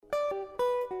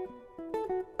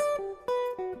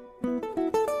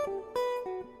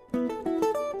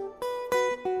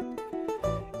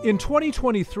In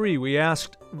 2023, we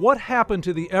asked, what happened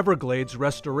to the Everglades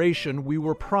restoration we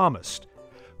were promised?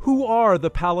 Who are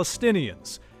the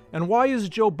Palestinians? And why is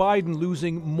Joe Biden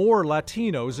losing more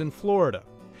Latinos in Florida?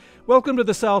 Welcome to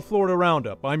the South Florida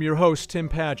Roundup. I'm your host, Tim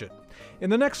Padgett. In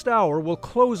the next hour, we'll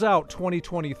close out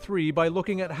 2023 by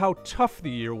looking at how tough the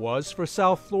year was for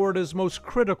South Florida's most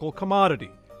critical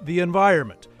commodity, the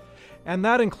environment. And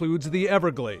that includes the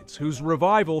Everglades, whose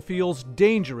revival feels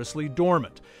dangerously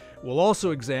dormant. We'll also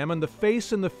examine the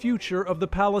face and the future of the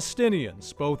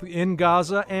Palestinians, both in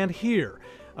Gaza and here,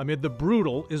 amid the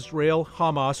brutal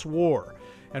Israel-Hamas war.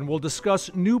 And we'll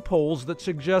discuss new polls that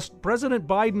suggest President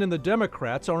Biden and the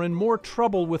Democrats are in more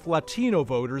trouble with Latino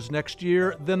voters next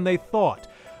year than they thought.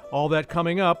 All that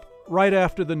coming up right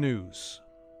after the news.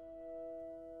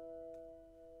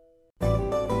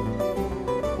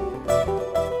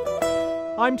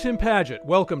 I'm Tim Padgett.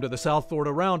 Welcome to the South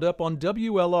Florida Roundup on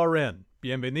WLRN.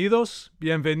 Bienvenidos,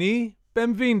 bienveni,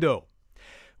 benvindo.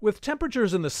 With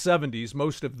temperatures in the 70s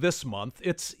most of this month,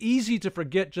 it's easy to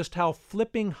forget just how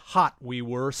flipping hot we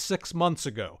were 6 months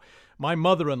ago. My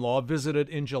mother-in-law visited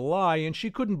in July, and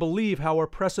she couldn't believe how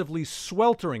oppressively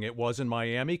sweltering it was in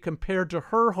Miami compared to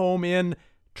her home in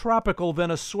tropical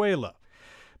Venezuela.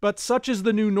 But such is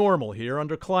the new normal here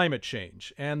under climate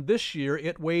change, and this year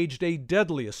it waged a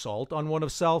deadly assault on one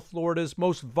of South Florida's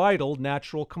most vital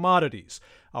natural commodities,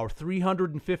 our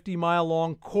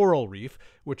 350-mile-long coral reef,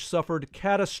 which suffered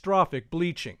catastrophic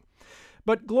bleaching.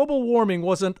 But global warming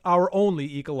wasn't our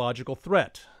only ecological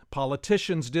threat.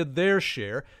 Politicians did their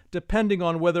share, depending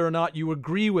on whether or not you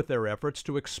agree with their efforts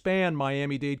to expand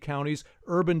Miami-Dade County's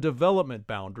Urban Development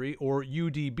Boundary, or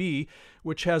UDB,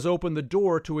 which has opened the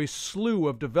door to a slew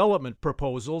of development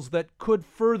proposals that could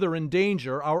further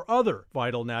endanger our other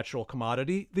vital natural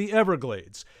commodity, the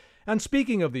Everglades. And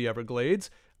speaking of the Everglades,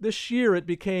 this year it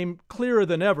became clearer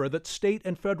than ever that state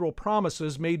and federal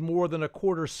promises made more than a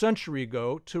quarter century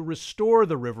ago to restore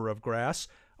the river of grass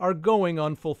are going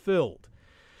unfulfilled.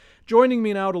 Joining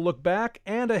me now to look back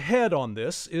and ahead on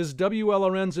this is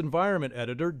WLRN's environment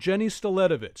editor, Jenny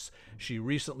Staletovitz. She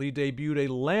recently debuted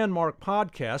a landmark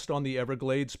podcast on the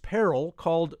Everglades peril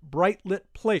called Bright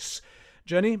Lit Place.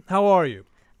 Jenny, how are you?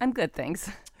 I'm good,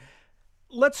 thanks.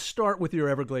 Let's start with your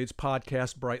Everglades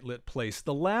podcast, Bright Lit Place.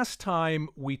 The last time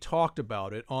we talked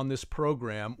about it on this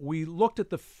program, we looked at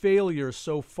the failure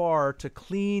so far to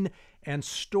clean and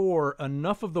store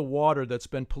enough of the water that's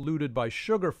been polluted by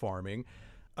sugar farming,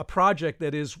 a project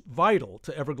that is vital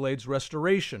to Everglades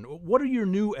restoration. What are your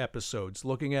new episodes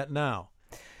looking at now?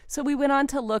 So we went on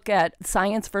to look at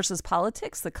science versus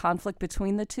politics, the conflict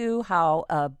between the two, how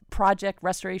a project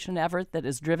restoration effort that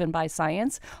is driven by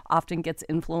science often gets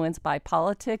influenced by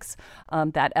politics.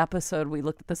 That episode, we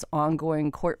looked at this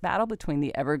ongoing court battle between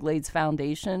the Everglades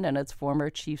Foundation and its former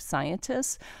chief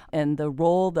scientists and the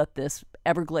role that this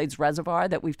Everglades Reservoir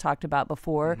that we've talked about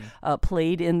before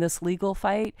played in this legal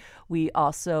fight. We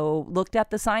also looked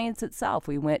at the science itself.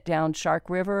 We went down Shark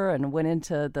River and went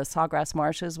into the Sawgrass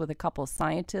Marshes with a couple of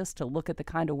scientists to look at the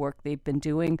kind of work they've been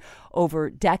doing over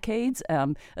decades,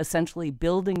 essentially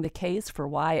building the case for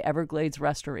why Everglades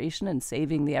restoration and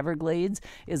saving the Everglades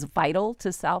is vital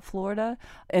to South Florida.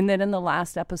 And then in the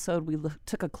last episode, we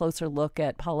took a closer look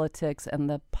at politics and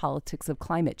the politics of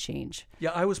climate change.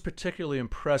 Yeah, I was particularly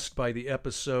impressed by the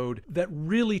episode that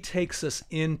really takes us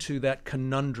into that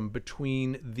conundrum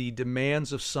between the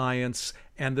demands of science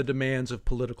and the demands of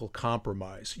political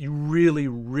compromise. You really,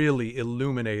 really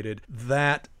illuminated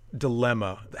that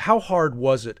dilemma. How hard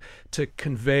was it to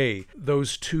convey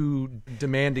those two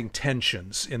demanding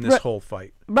tensions in this whole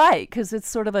fight? Right, because it's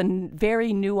sort of a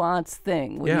very nuanced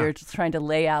thing when you're just trying to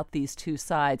lay out these two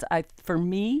sides. For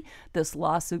me, this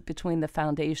lawsuit between the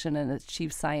foundation and its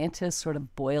chief scientist sort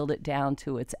of boiled it down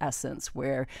to its essence,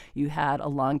 where you had a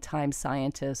longtime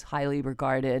scientist, highly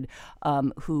regarded,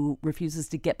 who refuses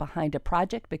to get behind a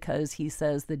project because he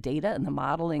says the data and the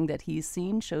modeling that he's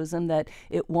seen shows him that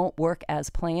it won't work as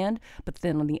planned. But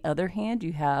then on the other hand,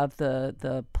 you have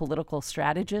the political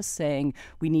strategist saying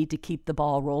we need to keep the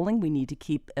ball rolling, we need to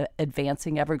keep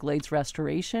advancing Everglades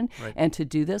restoration. Right. And to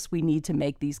do this, we need to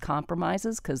make these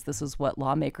compromises because this is what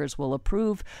lawmakers will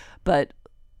approve. But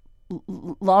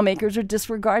lawmakers are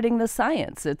disregarding the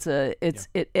science.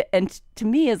 And to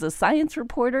me, as a science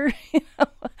reporter,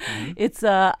 it's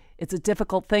a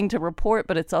difficult thing to report,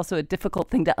 but it's also a difficult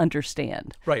thing to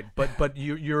understand. Right, but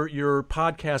your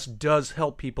podcast does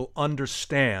help people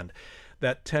understand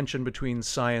that tension between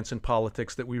science and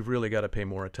politics that we've really got to pay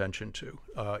more attention to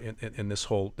in this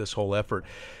whole effort.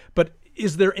 But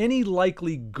Is there any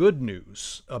likely good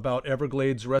news about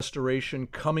Everglades restoration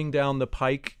coming down the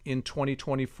pike in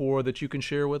 2024 that you can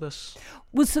share with us?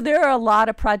 Well, so there are a lot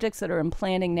of projects that are in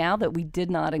planning now that we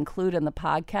did not include in the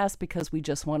podcast because we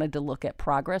just wanted to look at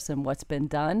progress and what's been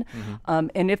done.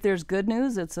 And if there's good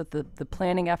news, it's that the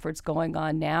planning efforts going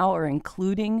on now are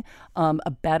including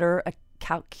a better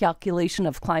calculation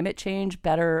of climate change,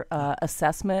 better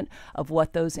assessment of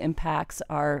what those impacts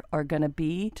are going to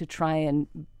be to try and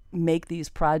make these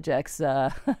projects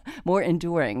more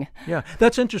enduring. Yeah,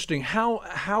 that's interesting.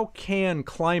 How can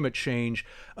climate change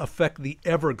affect the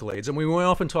Everglades? And we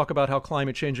often talk about how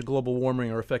climate change and global warming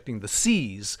are affecting the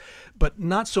seas, but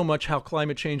not so much how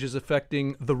climate change is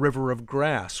affecting the river of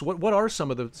grass. What are some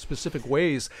of the specific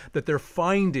ways that they're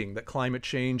finding that climate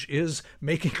change is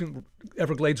making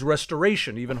Everglades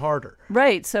restoration even harder?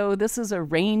 Right. So this is a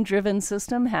rain-driven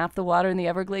system. Half the water in the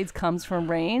Everglades comes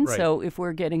from rain. Right. So if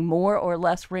we're getting more or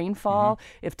less rainfall,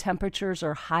 if temperatures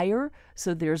are higher,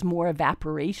 so there's more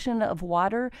evaporation of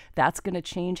water, that's going to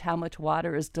change how much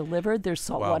water is delivered. There's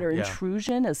saltwater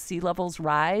intrusion as sea levels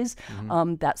rise.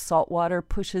 That saltwater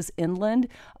pushes inland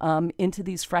into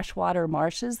these freshwater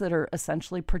marshes that are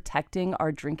essentially protecting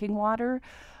our drinking water.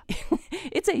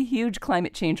 It's a huge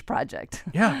climate change project.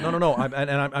 Yeah, no.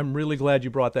 I'm really glad you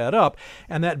brought that up.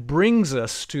 And that brings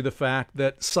us to the fact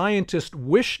that scientists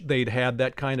wish they'd had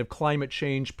that kind of climate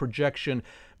change projection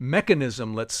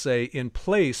mechanism, let's say, in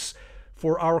place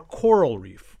for our coral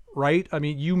reef, right? I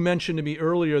mean, you mentioned to me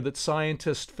earlier that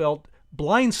scientists felt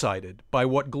blindsided by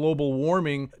what global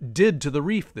warming did to the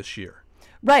reef this year.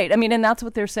 Right. I mean, and that's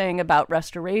what they're saying about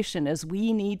restoration is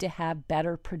we need to have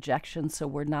better projections so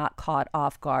we're not caught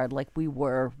off guard like we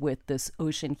were with this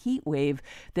ocean heat wave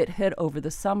that hit over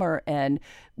the summer and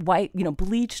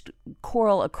bleached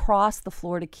coral across the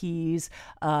Florida Keys,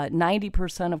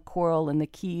 90% of coral in the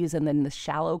Keys, and then the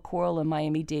shallow coral in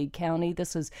Miami-Dade County.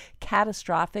 This is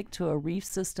catastrophic to a reef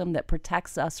system that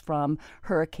protects us from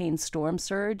hurricane storm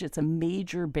surge. It's a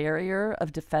major barrier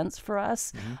of defense for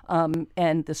us.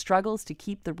 And the struggles to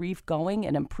keep the reef going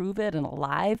and improve it and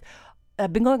alive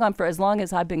have been going on for as long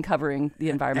as I've been covering the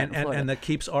environment in Florida. And that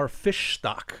keeps our fish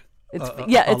stock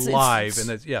alive.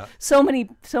 So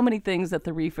many things that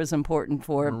the reef is important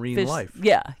for. Marine fish, life.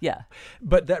 Yeah.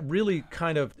 But that really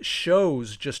kind of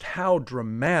shows just how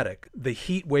dramatic the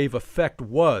heat wave effect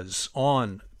was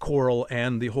on coral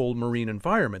and the whole marine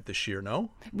environment this year,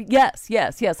 no? Yes.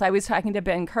 I was talking to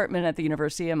Ben Cartman at the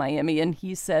University of Miami, and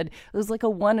he said it was like a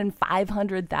 1 in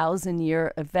 500,000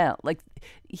 year event. Like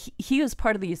he was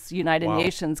part of the United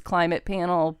Nations climate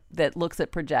panel that looks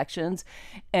at projections,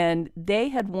 and they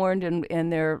had warned in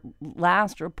their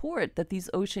last report that these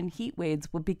ocean heat waves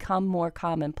would become more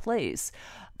commonplace.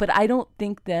 But I don't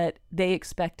think that they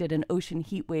expected an ocean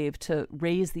heat wave to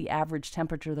raise the average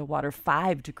temperature of the water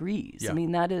 5 degrees. Yeah. I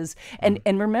mean, that is, and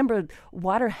remember,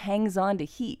 water hangs on to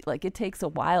heat. Like it takes a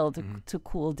while to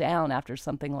cool down after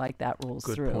something like that rolls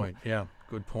through. Good point. Yeah,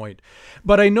 good point.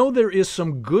 But I know there is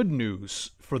some good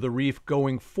news for the reef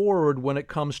going forward when it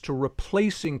comes to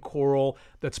replacing coral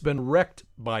that's been wrecked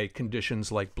by conditions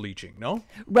like bleaching, no?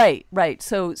 Right.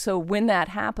 So when that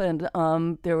happened,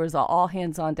 there was an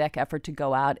all-hands-on-deck effort to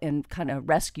go out and kind of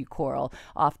rescue coral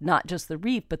off not just the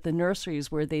reef, but the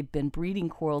nurseries where they've been breeding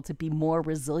coral to be more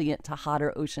resilient to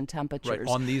hotter ocean temperatures. Right,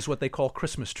 on these what they call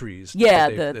Christmas trees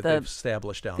that they've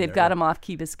established down there. They've got them off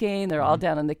Key Biscayne. They're all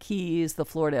down in the Keys, the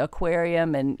Florida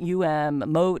Aquarium, and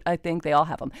Moat, I think. They all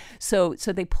have them. So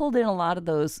they pulled in a lot of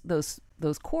those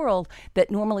coral that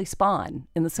normally spawn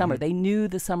in the summer. They knew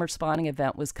the summer spawning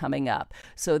event was coming up.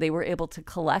 So they were able to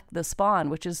collect the spawn,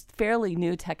 which is fairly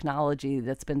new technology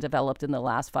that's been developed in the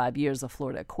last 5 years. The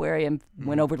Florida Aquarium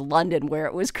went over to London where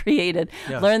it was created,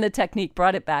 learned the technique,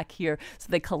 brought it back here. So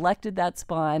they collected that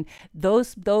spawn.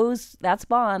 That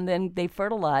spawn, then they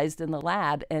fertilized in the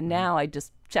lab. And now I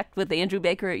just checked with Andrew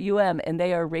Baker at and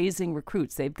they are raising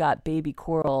recruits. They've got baby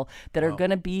coral that are going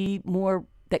to be more,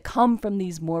 that come from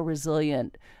these more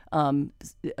resilient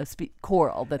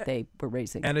coral that they were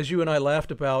raising. And as you and I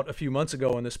laughed about a few months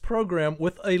ago on this program,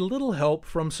 with a little help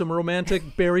from some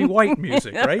romantic Barry White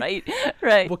music, right?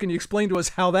 Right. Well, can you explain to us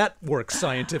how that works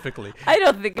scientifically? I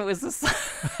don't think it was the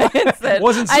science. It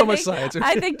wasn't so much science.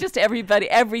 I think just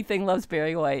everything loves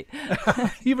Barry White.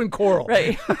 Even coral.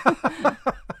 Right.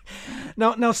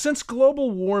 Now, since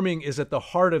global warming is at the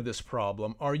heart of this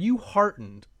problem, are you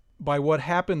heartened by what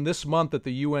happened this month at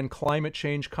the UN Climate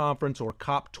Change Conference, or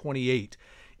COP28,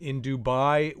 in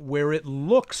Dubai, where it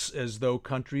looks as though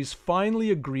countries finally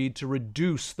agreed to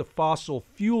reduce the fossil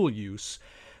fuel use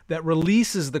that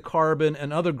releases the carbon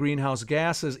and other greenhouse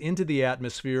gases into the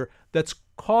atmosphere that's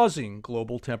causing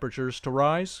global temperatures to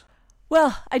rise?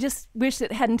 Well, I just wish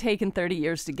it hadn't taken 30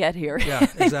 years to get here. Yeah,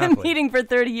 exactly. They've been meeting for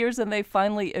 30 years and they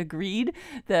finally agreed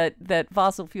that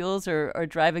fossil fuels are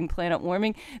driving planet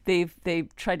warming. They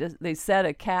set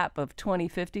a cap of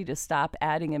 2050 to stop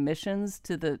adding emissions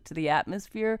to the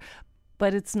atmosphere.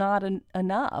 But it's not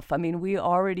enough. I mean, we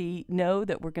already know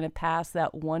that we're going to pass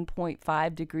that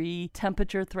 1.5 degree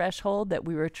temperature threshold that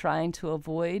we were trying to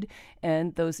avoid,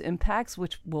 and those impacts,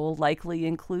 which will likely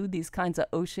include these kinds of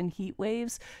ocean heat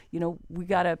waves, we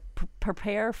got to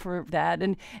prepare for that.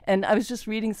 And I was just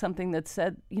reading something that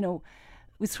said,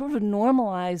 we sort of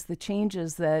normalize the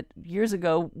changes that years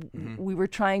ago we were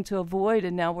trying to avoid,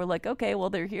 and now we're like, okay,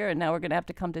 well, they're here, and now we're going to have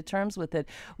to come to terms with it.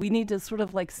 We need to sort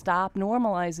of like stop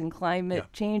normalizing climate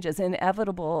change as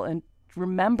inevitable and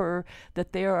remember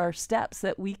that there are steps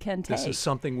that we can take. This is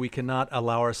something we cannot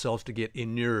allow ourselves to get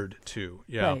inured to.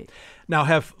 Yeah. Right. Now,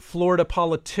 have Florida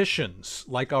politicians,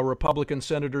 like our Republican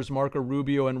Senators Marco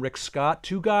Rubio and Rick Scott,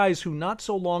 two guys who not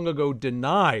so long ago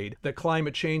denied that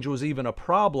climate change was even a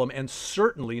problem and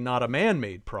certainly not a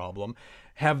man-made problem,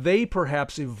 have they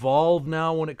perhaps evolved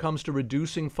now when it comes to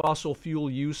reducing fossil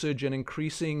fuel usage and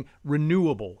increasing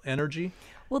renewable energy?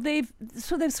 Well, they've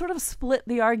sort of split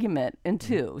the argument in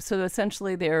two. So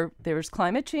essentially there's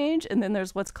climate change and then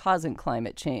there's what's causing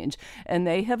climate change. And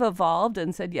they have evolved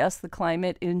and said, yes, the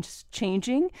climate is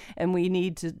changing and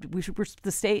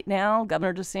the state now,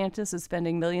 Governor DeSantis is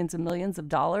spending millions and millions of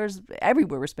dollars.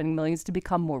 Everywhere we're spending millions to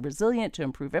become more resilient, to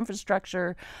improve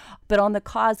infrastructure. But on the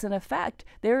cause and effect,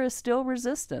 there is still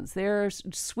resistance. There's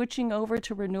switching over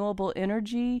to renewable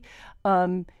energy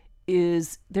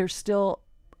there's still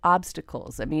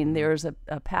obstacles. I mean, there's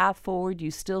a path forward.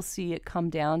 You still see it come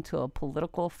down to a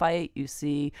political fight. You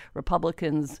see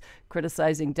Republicans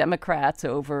criticizing Democrats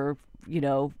over,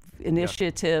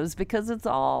 initiatives because it's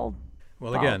all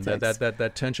well, politics. Again,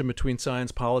 that tension between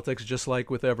science, politics, just like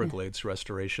with Everglades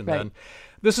restoration. Right. Then,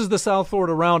 this is the South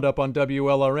Florida Roundup on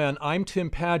WLRN. I'm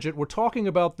Tim Padgett. We're talking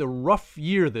about the rough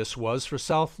year this was for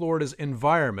South Florida's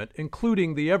environment,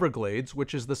 including the Everglades,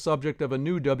 which is the subject of a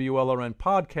new WLRN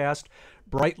podcast,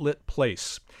 Bright Lit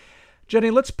Place.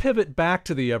 Jenny, let's pivot back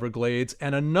to the Everglades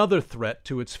and another threat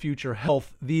to its future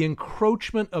health, the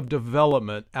encroachment of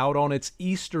development out on its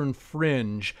eastern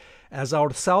fringe as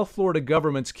our South Florida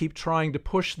governments keep trying to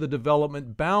push the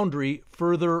development boundary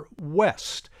further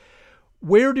west.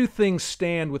 Where do things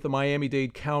stand with the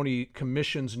Miami-Dade County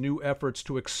Commission's new efforts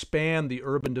to expand the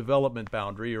urban development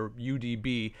boundary, or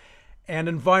UDB, and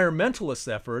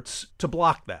environmentalists' efforts to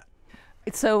block that?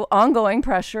 So ongoing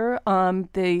pressure.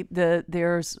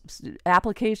 There's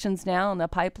applications now in the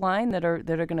pipeline that are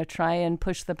going to try and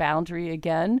push the boundary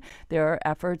again. There are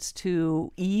efforts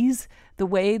to ease the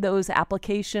way those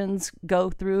applications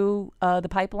go through the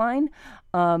pipeline,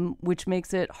 which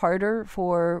makes it harder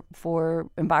for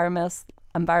environmentalists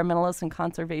and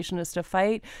conservationists to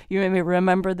fight. You may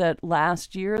remember that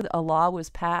last year a law was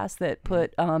passed that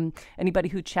put anybody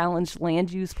who challenged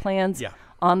land use plans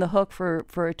on the hook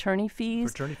for attorney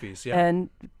fees. For attorney fees, yeah. And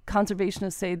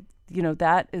conservationists say,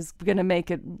 that is going to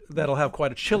make it... That'll have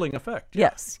quite a chilling effect.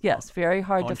 Yes, very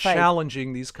hard to fight. On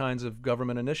challenging these kinds of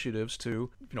government initiatives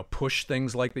to, push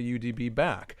things like the UDB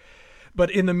back. But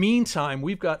in the meantime,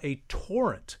 we've got a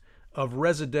torrent of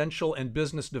residential and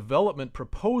business development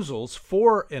proposals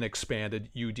for an expanded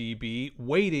UDB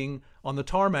waiting on the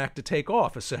tarmac to take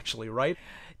off, essentially, right?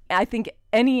 I think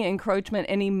any encroachment,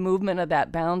 any movement of that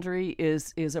boundary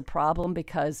is a problem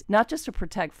because not just to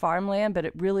protect farmland, but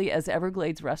it really, as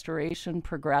Everglades restoration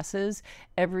progresses,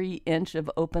 every inch of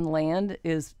open land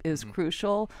is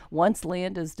crucial. Once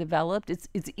land is developed, it's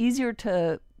easier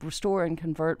to restore and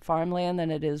convert farmland than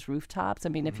it is rooftops. I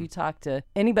mean, if you talk to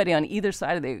anybody on either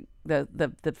side of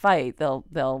the fight,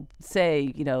 they'll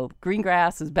say, green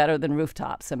grass is better than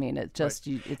rooftops. I mean, it's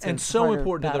so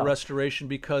important battle. To the restoration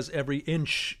because every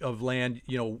inch of land,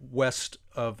 west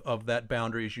of that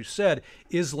boundary, as you said,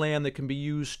 is land that can be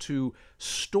used to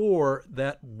store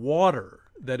that water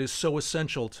that is so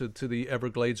essential to the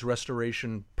Everglades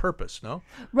restoration purpose, no?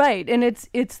 Right, and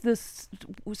it's this.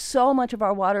 So much of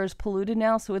our water is polluted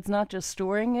now, so it's not just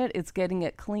storing it; it's getting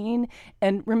it clean.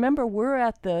 And remember, we're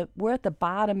at the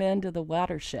bottom end of the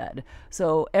watershed,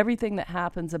 so everything that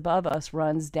happens above us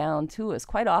runs down to us.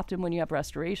 Quite often, when you have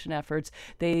restoration efforts,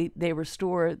 they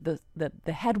restore the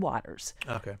headwaters.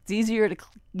 Okay, it's easier to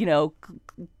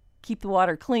keep the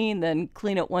water clean than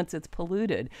clean it once it's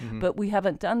polluted. But we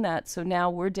haven't done that. So now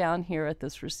we're down here at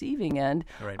this receiving end.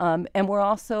 Right. And we're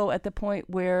also at the point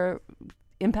where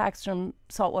impacts from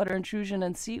saltwater intrusion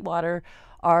and seawater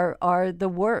are the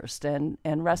worst, and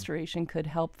restoration could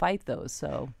help fight those.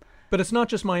 So But it's not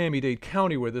just Miami-Dade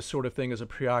County where this sort of thing is a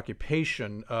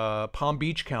preoccupation. Palm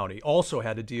Beach County also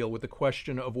had to deal with the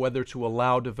question of whether to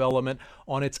allow development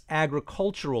on its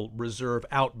agricultural reserve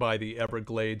out by the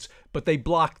Everglades, but they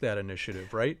blocked that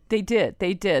initiative, right? They did.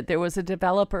 There was a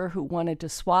developer who wanted to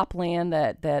swap land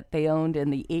that they owned in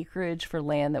the acreage for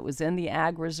land that was in the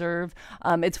ag reserve.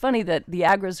 It's funny that the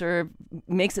ag reserve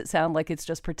makes it sound like it's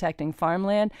just protecting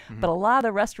farmland, but a lot of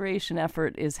the restoration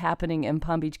effort is happening in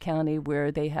Palm Beach County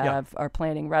where they are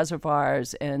planting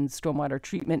reservoirs and stormwater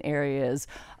treatment areas,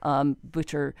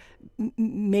 which are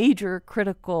major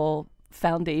critical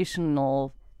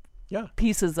foundational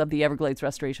pieces of the Everglades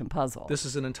restoration puzzle. This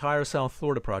is an entire South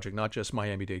Florida project, not just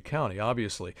Miami-Dade County,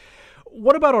 obviously.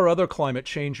 What about our other climate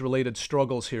change-related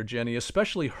struggles here, Jenny,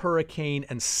 especially hurricane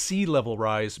and sea level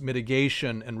rise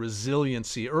mitigation and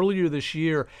resiliency? Earlier this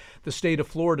year, the state of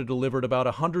Florida delivered about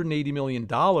 $180 million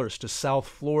to South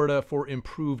Florida for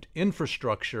improved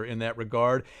infrastructure in that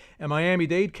regard, and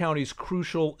Miami-Dade County's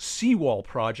crucial seawall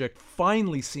project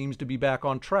finally seems to be back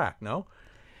on track, no?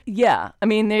 Yeah, I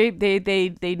mean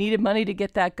they needed money to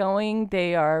get that going.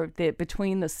 They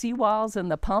between the seawalls and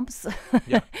the pumps,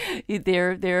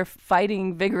 they're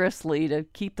fighting vigorously to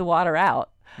keep the water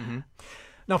out. Mm-hmm.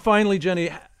 Now, finally,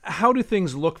 Jenny, how do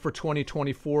things look for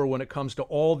 2024 when it comes to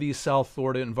all these South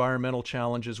Florida environmental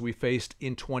challenges we faced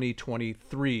in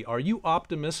 2023? Are you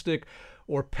optimistic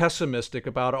or pessimistic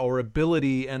about our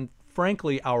ability and,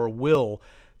 frankly, our will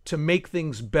to make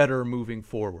things better moving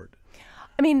forward?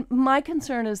 I mean, my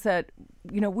concern is that,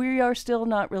 we are still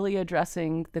not really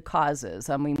addressing the causes.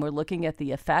 I mean, we're looking at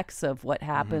the effects of what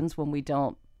happens when we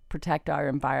don't protect our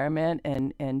environment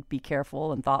and be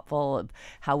careful and thoughtful of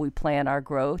how we plan our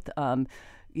growth.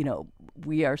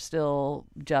 We are still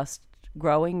just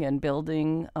growing and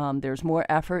building. There's more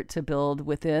effort to build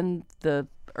within the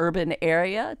urban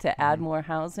area to add more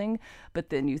housing.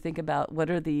 But then you think about what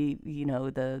are the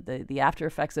after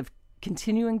effects of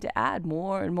continuing to add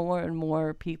more and more and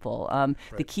more people.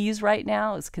 The Keys right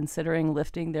now is considering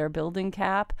lifting their building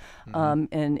cap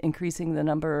and increasing the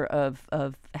number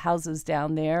of houses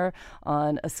down there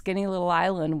on a skinny little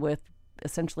island with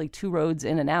essentially 2 roads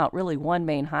in and out, really one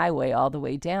main highway all the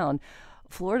way down.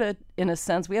 Florida, in a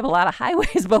sense, we have a lot of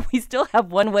highways, but we still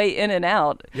have one way in and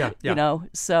out.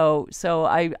 So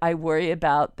I worry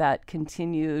about that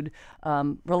continued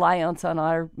reliance on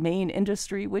our main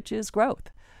industry, which is growth.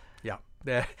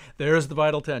 There's the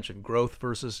vital tension, growth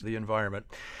versus the environment.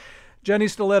 Jenny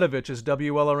Staletovich is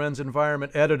WLRN's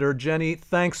environment editor. Jenny,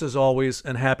 thanks as always,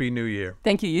 and Happy New Year.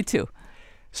 Thank you, you too.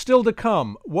 Still to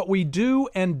come, what we do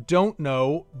and don't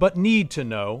know, but need to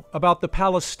know, about the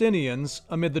Palestinians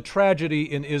amid the tragedy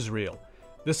in Israel.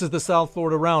 This is the South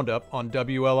Florida Roundup on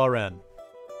WLRN.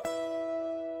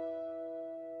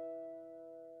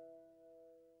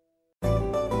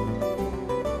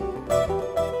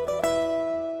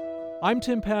 I'm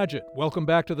Tim Padgett. Welcome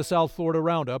back to the South Florida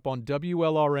Roundup on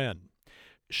WLRN.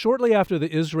 Shortly after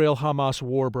the Israel-Hamas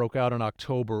war broke out in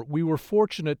October, we were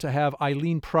fortunate to have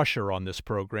Eileen Prusher on this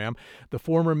program. The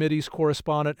former Mideast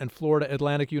correspondent and Florida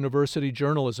Atlantic University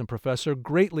journalism professor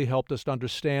greatly helped us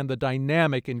understand the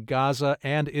dynamic in Gaza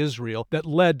and Israel that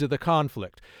led to the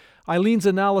conflict. Eileen's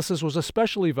analysis was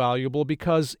especially valuable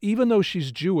because, even though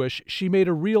she's Jewish, she made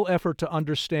a real effort to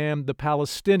understand the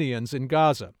Palestinians in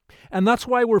Gaza. And that's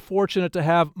why we're fortunate to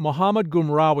have Mohammad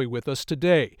Gumrawi with us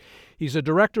today. He's a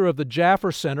director of the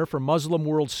Jaffer Center for Muslim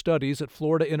World Studies at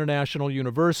Florida International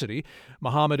University.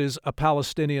 Mohammad is a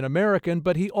Palestinian American,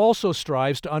 but he also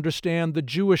strives to understand the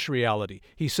Jewish reality.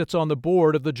 He sits on the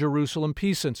board of the Jerusalem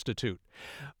Peace Institute.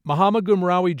 Mohammad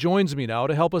Gumrawi joins me now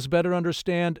to help us better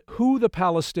understand who the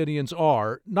Palestinians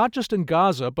are, not just in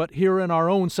Gaza, but here in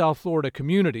our own South Florida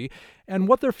community, and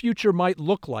what their future might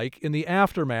look like in the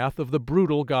aftermath of the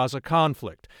brutal Gaza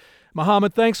conflict.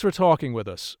 Mohammad, thanks for talking with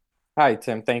us. Hi,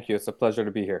 Tim. Thank you. It's a pleasure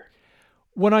to be here.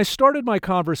 When I started my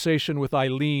conversation with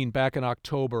Eileen back in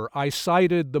October, I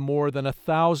cited the more than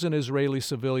 1,000 Israeli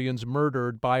civilians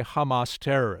murdered by Hamas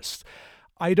terrorists.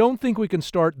 I don't think we can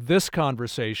start this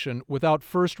conversation without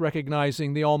first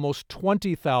recognizing the almost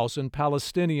 20,000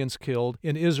 Palestinians killed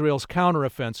in Israel's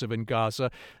counteroffensive in Gaza,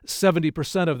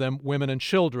 70% of them women and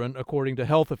children, according to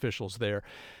health officials there.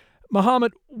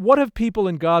 Mohammed, what have people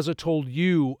in Gaza told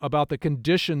you about the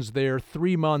conditions there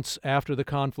 3 months after the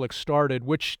conflict started,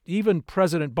 which even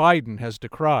President Biden has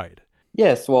decried?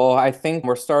 Yes, well, I think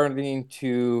we're starting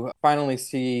to finally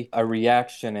see a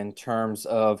reaction in terms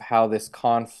of how this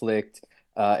conflict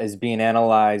is being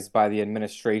analyzed by the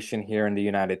administration here in the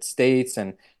United States.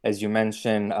 And as you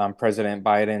mentioned, President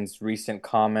Biden's recent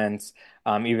comments,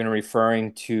 even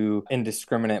referring to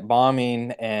indiscriminate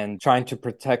bombing and trying to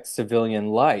protect civilian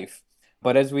life.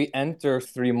 But as we enter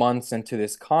 3 months into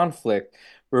this conflict,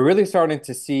 we're really starting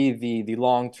to see the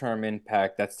long-term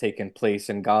impact that's taken place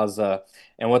in Gaza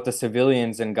and what the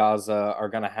civilians in Gaza are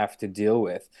going to have to deal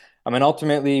with. I mean,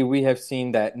 ultimately, we have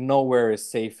seen that nowhere is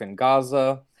safe in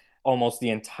Gaza. Almost the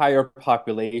entire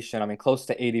population, I mean, close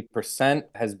to 80%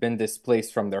 has been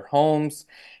displaced from their homes.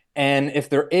 And if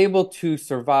they're able to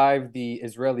survive the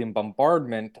Israeli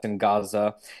bombardment in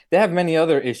Gaza, they have many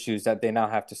other issues that they now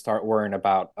have to start worrying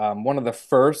about. One of the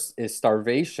first is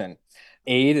starvation.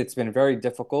 Aid, it's been very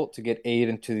difficult to get aid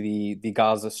into the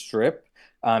Gaza Strip.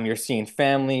 You're seeing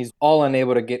families all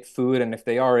unable to get food, and if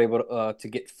they are able to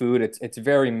get food, it's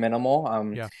very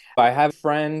minimal. Yeah. I have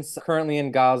friends currently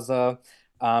in Gaza,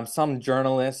 some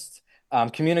journalists.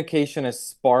 Communication is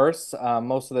sparse.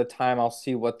 Most of the time, I'll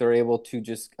see what they're able to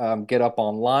just get up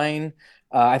online.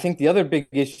 I think the other big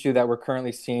issue that we're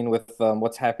currently seeing with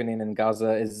what's happening in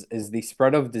Gaza is the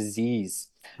spread of disease.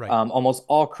 Right. Almost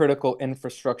all critical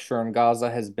infrastructure in Gaza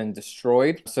has been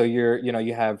destroyed. So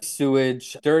you have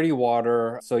sewage, dirty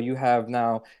water. So you have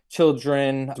now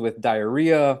children with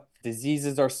diarrhea,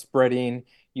 diseases are spreading.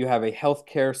 You have a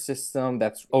healthcare system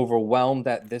that's overwhelmed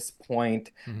at this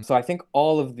point. Mm-hmm. So I think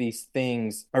all of these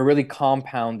things are really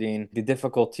compounding the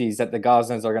difficulties that the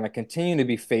Gazans are going to continue to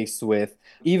be faced with,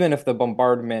 even if the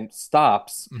bombardment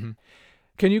stops. Mm-hmm.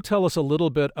 Can you tell us a little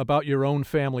bit about your own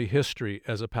family history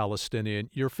as a Palestinian?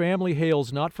 Your family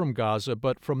hails not from Gaza,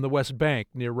 but from the West Bank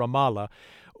near Ramallah.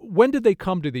 When did they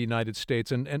come to the United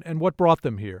States, and what brought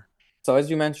them here? So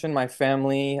as you mentioned, my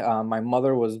family, my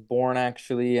mother was born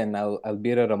actually in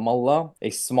Al-Bira, Ramallah, a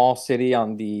small city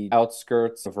on the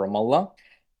outskirts of Ramallah.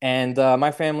 And my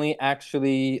family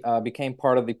actually became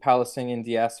part of the Palestinian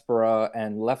diaspora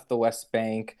and left the West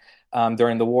Bank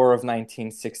during the War of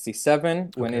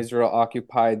 1967 when Israel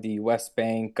occupied the West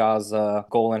Bank, Gaza,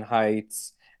 Golan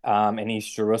Heights, and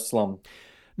East Jerusalem.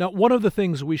 Now, one of the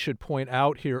things we should point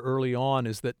out here early on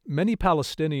is that many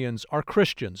Palestinians are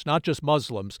Christians, not just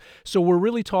Muslims. So we're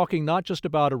really talking not just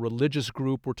about a religious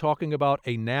group, we're talking about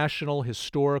a national,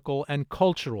 historical, and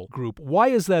cultural group. Why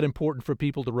is that important for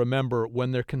people to remember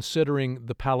when they're considering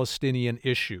the Palestinian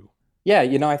issue? Yeah,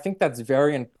 I think that's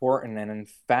very important. And in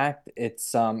fact,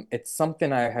 it's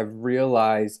something I have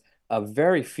realized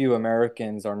very few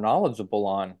Americans are knowledgeable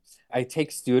on. I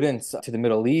take students to the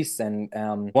Middle East, and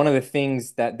one of the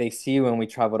things that they see when we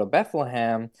travel to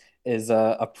Bethlehem is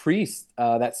a priest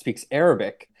that speaks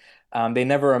Arabic. They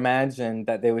never imagined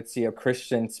that they would see a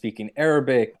Christian speaking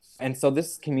Arabic. And so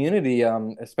this community,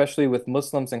 especially with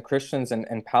Muslims and Christians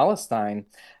in Palestine,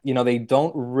 they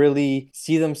don't really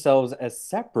see themselves as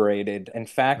separated. In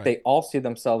fact, They all see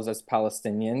themselves as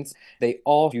Palestinians. They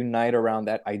all unite around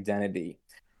that identity.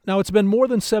 Now, it's been more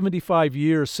than 75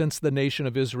 years since the nation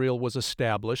of Israel was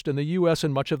established, and the U.S.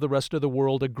 and much of the rest of the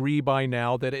world agree by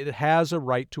now that it has a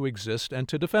right to exist and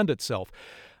to defend itself.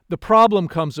 The problem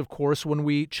comes, of course, when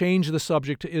we change the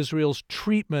subject to Israel's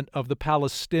treatment of the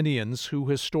Palestinians who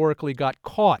historically got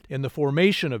caught in the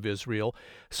formation of Israel.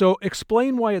 So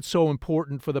explain why it's so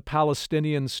important for the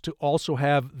Palestinians to also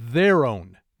have their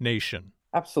own nation.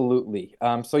 Absolutely.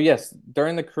 So yes,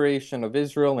 during the creation of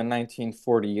Israel in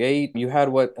 1948, you had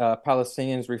what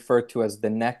Palestinians referred to as the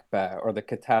Nakba, or the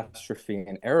catastrophe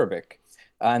in Arabic.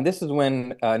 And this is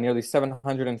when nearly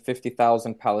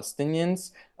 750,000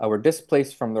 Palestinians were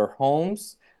displaced from their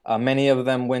homes. Many of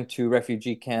them went to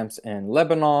refugee camps in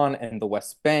Lebanon, and the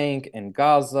West Bank, in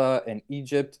Gaza, in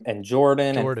Egypt, and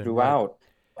Jordan and throughout. Right.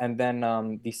 And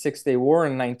then the Six-Day War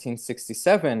in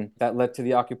 1967 that led to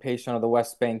the occupation of the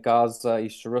West Bank, Gaza,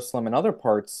 East Jerusalem, and other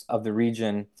parts of the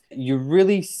region. You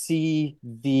really see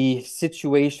the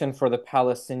situation for the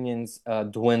Palestinians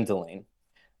dwindling.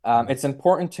 It's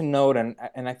important to note, and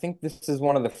I think this is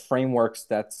one of the frameworks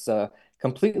that's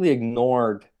completely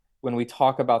ignored when we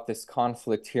talk about this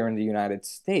conflict here in the United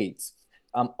States.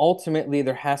 Ultimately,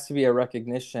 there has to be a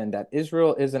recognition that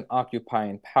Israel isn't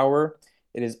occupying power.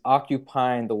 It is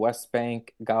occupying the West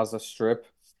Bank, Gaza Strip,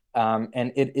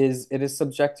 and it is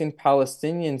subjecting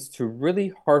Palestinians to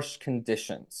really harsh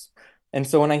conditions. And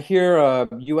so when I hear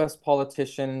U.S.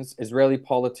 politicians, Israeli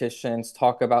politicians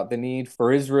talk about the need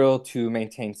for Israel to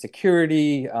maintain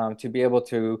security, to be able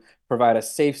to provide a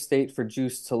safe state for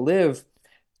Jews to live,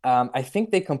 I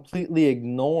think they completely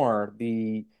ignore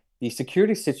the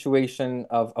security situation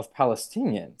of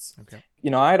Palestinians. Okay.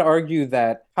 I'd argue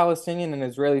that Palestinian and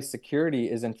Israeli security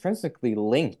is intrinsically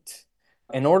linked.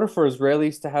 In order for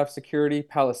Israelis to have security,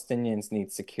 Palestinians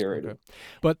need security. Okay.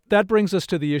 But that brings us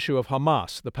to the issue of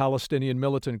Hamas, the Palestinian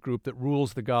militant group that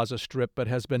rules the Gaza Strip but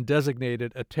has been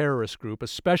designated a terrorist group,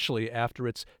 especially after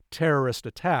its terrorist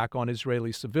attack on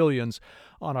Israeli civilians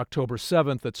on October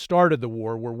 7th that started the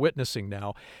war we're witnessing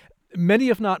now. Many,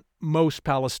 if not most,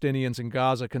 Palestinians in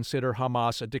Gaza consider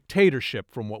Hamas a dictatorship,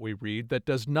 from what we read, that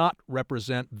does not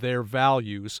represent their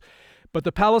values. But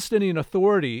the Palestinian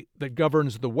Authority that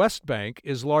governs the West Bank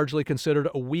is largely considered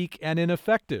a weak and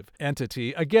ineffective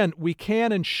entity. Again, we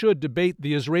can and should debate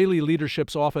the Israeli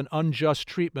leadership's often unjust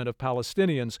treatment of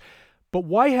Palestinians, but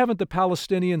why haven't the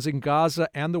Palestinians in Gaza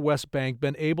and the West Bank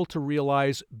been able to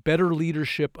realize better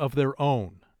leadership of their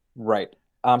own? Right.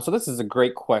 So this is a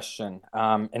great question.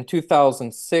 In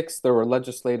 2006, there were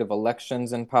legislative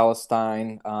elections in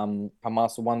Palestine.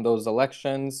 Hamas won those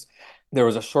elections. There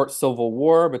was a short civil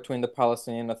war between the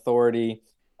Palestinian Authority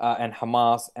and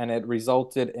Hamas, and it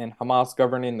resulted in Hamas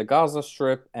governing the Gaza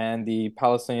Strip and the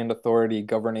Palestinian Authority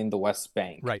governing the West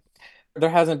Bank. Right. There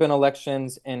hasn't been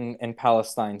elections in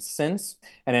Palestine since.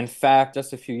 And in fact,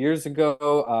 just a few years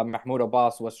ago, Mahmoud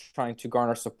Abbas was trying to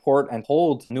garner support and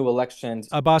hold new elections.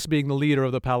 Abbas being the leader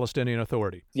of the Palestinian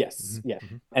Authority. Yes, yes.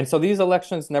 And so these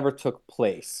elections never took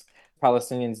place.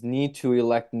 Palestinians need to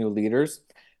elect new leaders,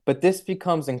 but this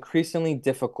becomes increasingly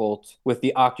difficult with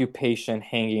the occupation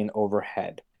hanging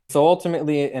overhead. So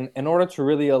ultimately, in order to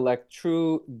really elect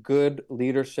true good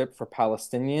leadership for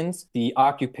Palestinians, the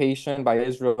occupation by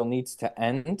Israel needs to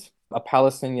end. A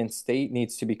Palestinian state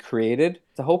needs to be created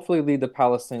to hopefully lead the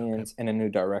Palestinians in a new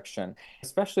direction.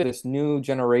 Especially this new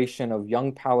generation of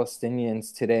young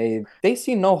Palestinians today, they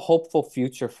see no hopeful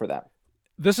future for them.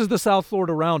 This is the South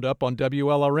Florida Roundup on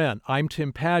WLRN. I'm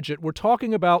Tim Padgett. We're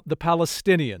talking about the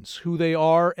Palestinians, who they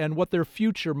are, and what their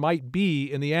future might be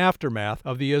in the aftermath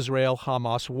of the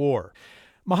Israel-Hamas war.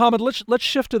 Mohammed, let's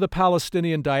shift to the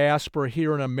Palestinian diaspora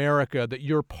here in America that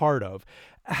you're part of.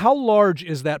 How large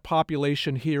is that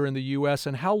population here in the U.S.,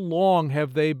 and how long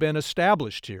have they been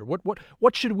established here?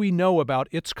 What should we know about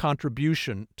its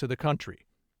contribution to the country?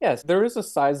 Yes, there is a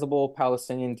sizable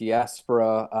Palestinian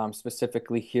diaspora,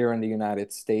 specifically here in the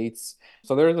United States.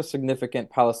 So there is a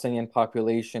significant Palestinian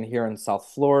population here in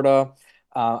South Florida,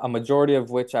 a majority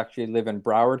of which actually live in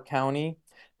Broward County.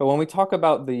 But when we talk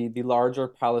about the larger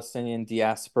Palestinian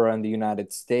diaspora in the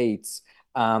United States,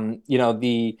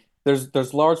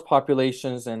 there's large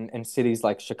populations in cities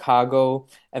like Chicago,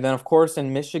 and then of course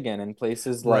in Michigan and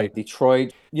places like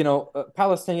Detroit.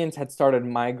 Palestinians had started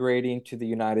migrating to the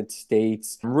United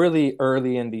States really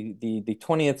early in the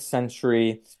 20th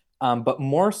century, but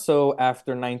more so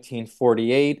after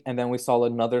 1948, and then we saw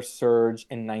another surge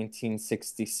in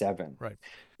 1967. Right.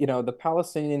 The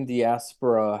Palestinian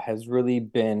diaspora has really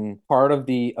been part of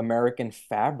the American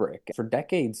fabric for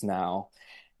decades now.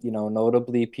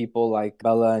 Notably people like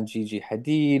Bella and Gigi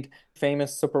Hadid,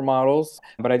 famous supermodels.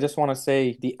 But I just want to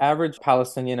say the average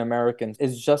Palestinian American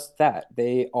is just that.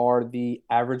 They are the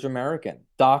average American.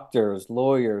 Doctors,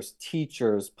 lawyers,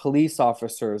 teachers, police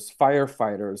officers,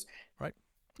 firefighters. Right.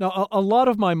 Now, a lot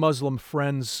of my Muslim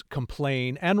friends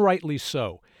complain, and rightly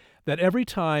so, that every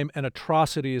time an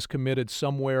atrocity is committed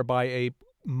somewhere by a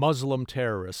Muslim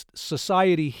terrorist,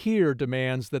 society here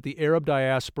demands that the Arab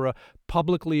diaspora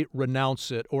publicly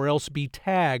renounce it or else be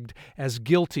tagged as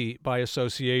guilty by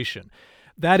association.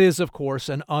 That is, of course,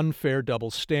 an unfair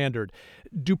double standard.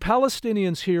 Do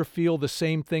Palestinians here feel the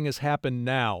same thing has happened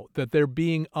now, that they're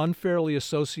being unfairly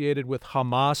associated with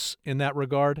Hamas in that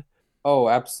regard? Oh,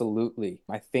 absolutely.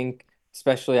 I think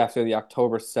especially after the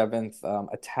October 7th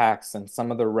attacks and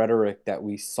some of the rhetoric that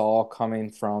we saw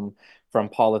coming from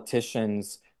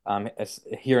politicians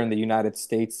here in the United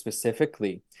States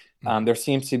specifically. There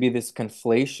seems to be this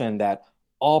conflation that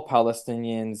all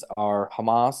Palestinians are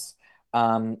Hamas,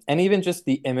 and even just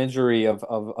the imagery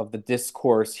of the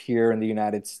discourse here in the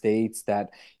United States that,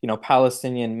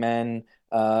 Palestinian men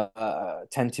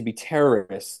tend to be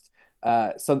terrorists.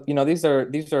 So, these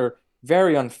are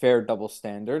very unfair double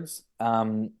standards.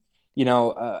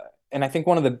 And I think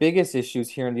one of the biggest issues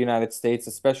here in the United States,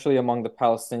 especially among the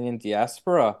Palestinian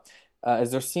diaspora,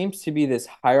 is there seems to be this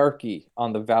hierarchy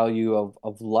on the value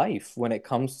of life when it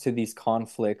comes to these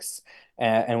conflicts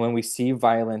and when we see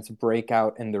violence break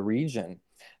out in the region.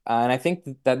 And I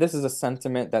think that this is a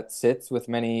sentiment that sits with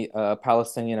many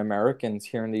Palestinian Americans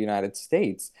here in the United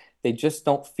States. They just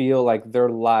don't feel like their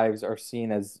lives are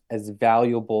seen as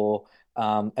valuable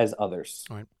as others.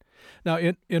 All right. Now,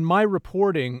 in my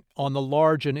reporting on the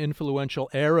large and influential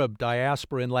Arab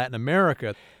diaspora in Latin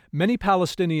America, many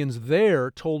Palestinians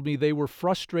there told me they were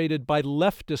frustrated by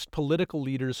leftist political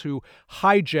leaders who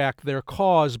hijack their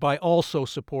cause by also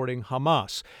supporting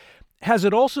Hamas. Has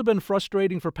it also been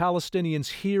frustrating for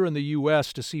Palestinians here in the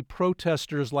U.S. to see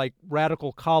protesters like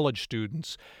radical college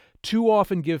students too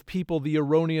often give people the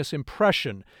erroneous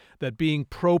impression that being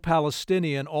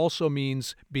pro-Palestinian also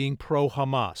means being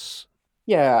pro-Hamas?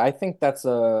 Yeah, I think that's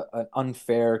an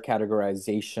unfair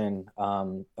categorization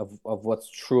of what's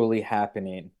truly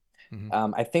happening.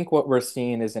 I think what we're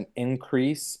seeing is an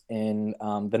increase in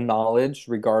the knowledge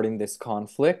regarding this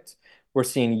conflict. We're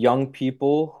seeing young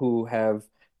people who have,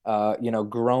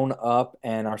 grown up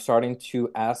and are starting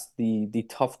to ask the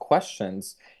tough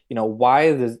questions. Why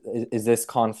is this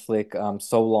conflict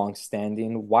so long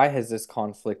standing? Why has this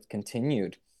conflict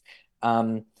continued?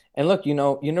 And look,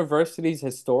 universities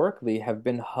historically have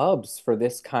been hubs for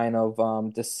this kind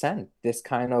of dissent, this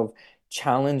kind of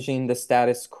challenging the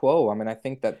status quo. I mean, I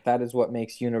think that is what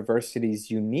makes universities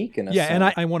unique in a Yeah, sense.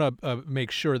 and I want to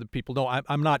make sure that people know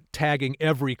I'm not tagging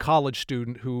every college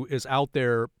student who is out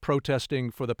there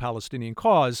protesting for the Palestinian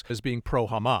cause as being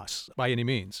pro-Hamas by any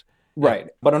means. Yeah. Right.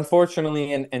 But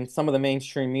unfortunately, in some of the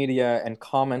mainstream media and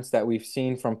comments that we've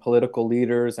seen from political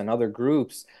leaders and other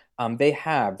groups, they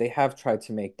have tried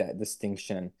to make that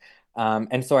distinction.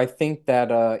 And so I think that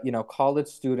college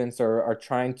students are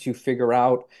trying to figure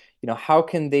out, how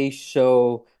can they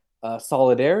show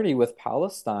solidarity with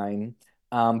Palestine,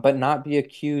 but not be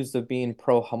accused of being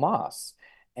pro-Hamas.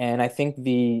 And I think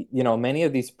many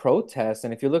of these protests,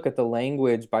 and if you look at the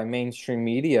language by mainstream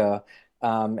media,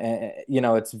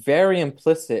 it's very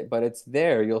implicit, but it's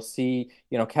there. You'll see,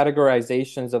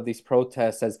 categorizations of these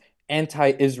protests as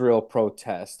anti-Israel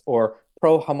protest or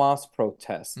pro-Hamas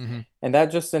protests. And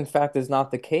that just, in fact, is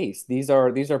not the case. These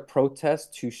are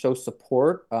protests to show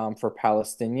support for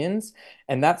Palestinians.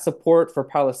 And that support for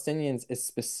Palestinians is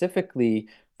specifically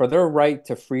for their right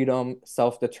to freedom,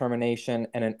 self-determination,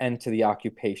 and an end to the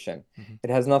occupation. It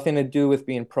has nothing to do with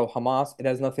being pro-Hamas. It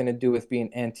has nothing to do with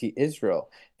being anti-Israel.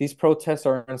 These protests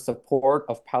are in support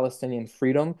of Palestinian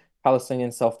freedom,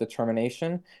 Palestinian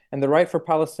self-determination, and the right for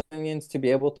Palestinians to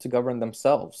be able to govern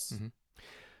themselves.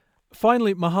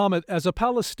 Finally, Mohammed, as a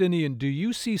Palestinian, do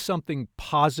you see something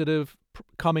positive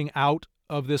coming out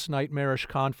of this nightmarish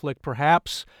conflict,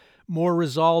 perhaps more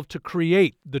resolve to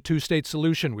create the two-state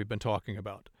solution we've been talking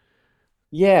about?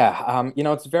 Yeah,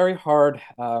 it's very hard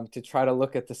to try to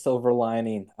look at the silver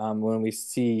lining when we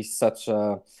see such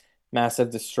massive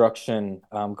destruction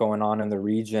going on in the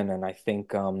region, and I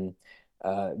think the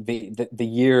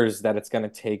years that it's going to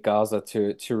take Gaza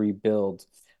to rebuild.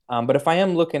 But if I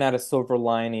am looking at a silver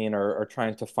lining or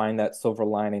trying to find that silver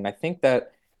lining, I think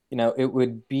that it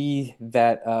would be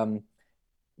that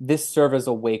this serve as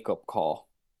a wake-up call.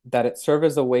 That it serve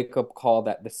as a wake-up call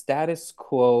that the status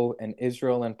quo in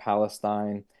Israel and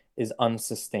Palestine is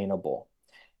unsustainable,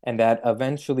 and that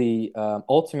eventually,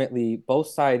 ultimately, both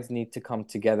sides need to come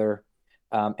together,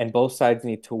 and both sides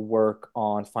need to work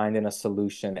on finding a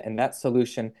solution, and that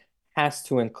solution has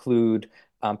to include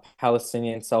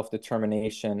Palestinian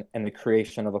self-determination and the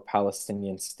creation of a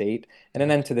Palestinian state and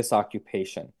an end to this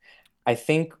occupation. I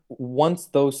think once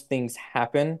those things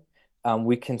happen,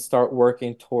 we can start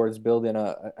working towards building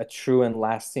a true and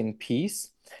lasting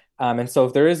peace. And so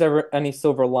if there is ever any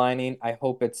silver lining, I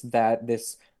hope it's that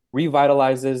this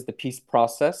revitalizes the peace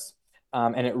process,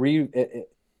 and it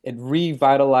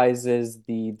revitalizes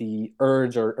the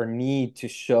urge or need to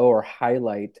show or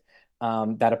highlight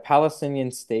that a Palestinian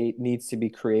state needs to be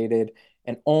created.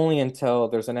 And only until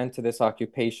there's an end to this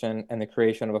occupation and the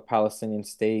creation of a Palestinian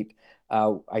state,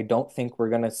 I don't think we're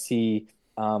going to see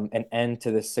an end to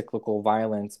this cyclical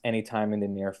violence anytime in the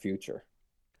near future.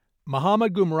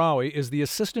 Mohammed Gumrawi is the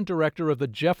Assistant Director of the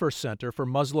Jeffer Center for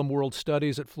Muslim World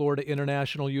Studies at Florida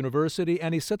International University,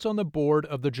 and he sits on the board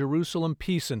of the Jerusalem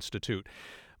Peace Institute.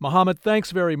 Mohammed, thanks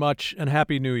very much, and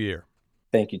Happy New Year.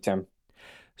 Thank you, Tim.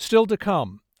 Still to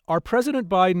come, are President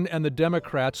Biden and the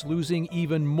Democrats losing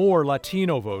even more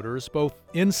Latino voters, both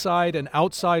inside and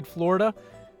outside Florida?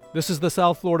 This is the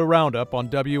South Florida Roundup on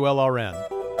WLRN.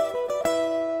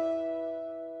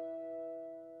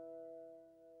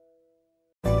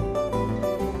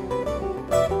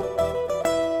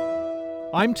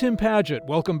 I'm Tim Padgett.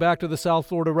 Welcome back to the South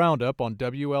Florida Roundup on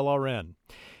WLRN.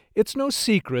 It's no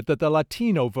secret that the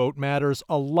Latino vote matters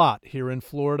a lot here in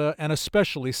Florida, and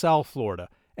especially South Florida.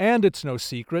 And it's no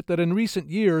secret that in recent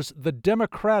years, the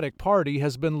Democratic Party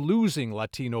has been losing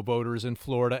Latino voters in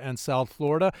Florida and South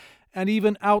Florida, and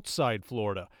even outside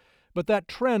Florida. but that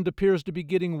trend appears to be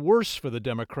getting worse for the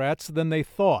Democrats than they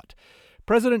thought.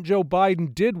 President Joe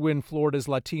Biden did win Florida's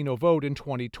Latino vote in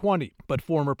 2020, but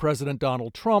former President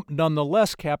Donald Trump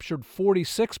nonetheless captured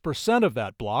 46% of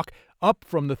that bloc, up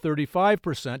from the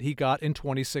 35% he got in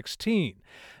 2016.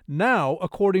 Now,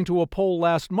 according to a poll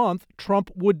last month,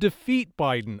 Trump would defeat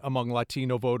Biden among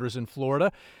Latino voters in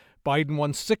Florida. Biden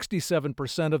won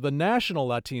 67% of the national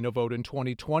Latino vote in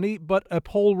 2020, but a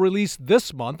poll released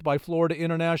this month by Florida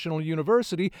International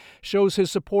University shows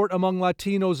his support among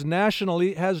Latinos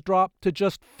nationally has dropped to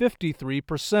just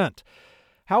 53%.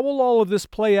 How will all of this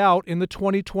play out in the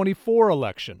 2024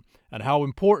 election? And how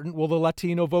important will the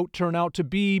Latino vote turn out to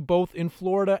be both in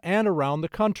Florida and around the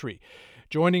country?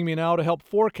 Joining me now to help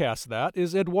forecast that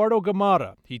is Eduardo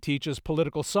Gamarra. He teaches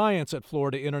political science at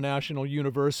Florida International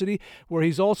University, where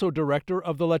he's also director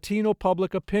of the Latino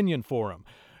Public Opinion Forum.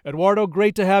 Eduardo,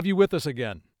 great to have you with us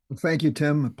again. Thank you,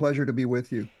 Tim. A pleasure to be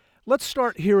with you. Let's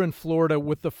start here in Florida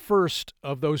with the first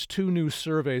of those two new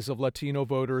surveys of Latino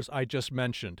voters I just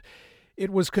mentioned. It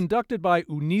was conducted by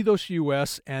Unidos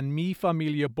US and Mi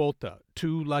Familia Vota,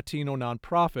 two Latino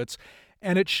nonprofits,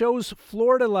 and it shows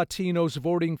Florida Latinos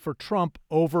voting for Trump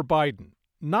over Biden.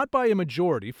 Not by a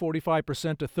majority,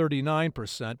 45% to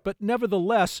 39%, but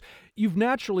nevertheless, you've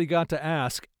naturally got to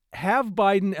ask, have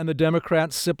Biden and the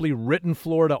Democrats simply written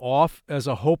Florida off as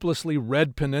a hopelessly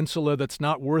red peninsula that's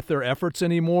not worth their efforts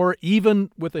anymore, even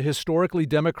with a historically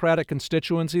Democratic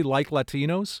constituency like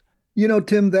Latinos? You know,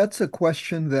 Tim, that's a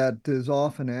question that is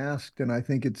often asked, and I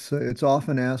think it's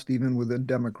often asked even within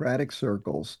Democratic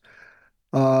circles.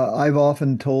 I've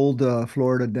often told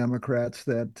Florida Democrats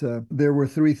that there were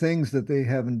three things that they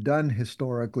haven't done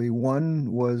historically.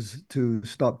 One was to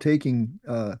stop taking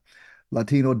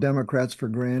Latino Democrats for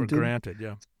granted. For granted,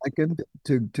 yeah. Second,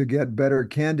 to get better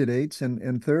candidates,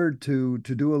 and third, to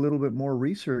do a little bit more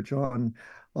research on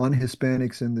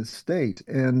Hispanics in this state.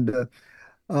 And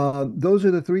those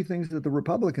are the three things that the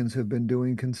Republicans have been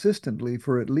doing consistently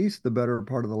for at least the better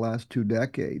part of the last 2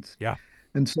 decades. Yeah.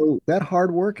 And so that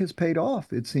hard work has paid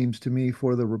off, it seems to me,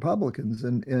 for the Republicans,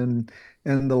 and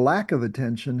the lack of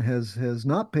attention has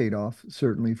not paid off,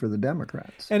 certainly for the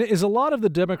Democrats. And is a lot of the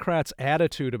Democrats'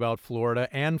 attitude about Florida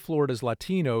and Florida's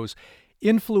Latinos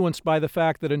influenced by the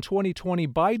fact that in 2020,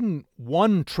 Biden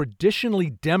won traditionally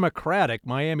Democratic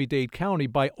Miami-Dade County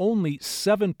by only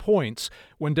 7 points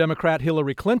when Democrat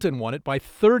Hillary Clinton won it by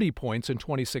 30 points in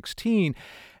 2016?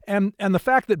 And the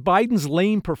fact that Biden's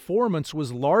lame performance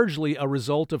was largely a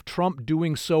result of Trump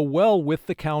doing so well with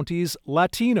the county's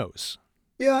Latinos.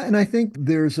 Yeah, and I think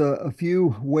there's a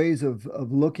few ways of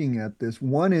looking at this.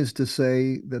 One is to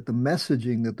say that the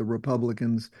messaging that the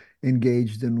Republicans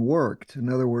engaged in worked. In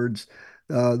other words,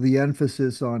 the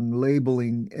emphasis on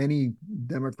labeling any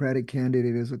Democratic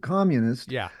candidate as a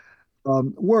communist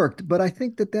worked. But I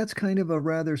think that that's kind of a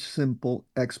rather simple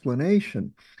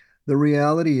explanation. The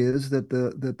reality is that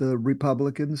the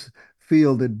Republicans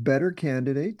fielded better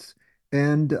candidates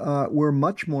and were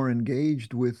much more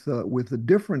engaged with the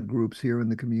different groups here in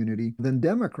the community than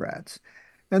Democrats.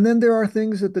 And then there are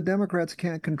things that the Democrats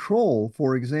can't control.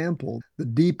 For example, the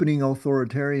deepening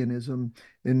authoritarianism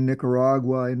in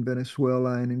Nicaragua, in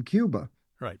Venezuela, and in Cuba.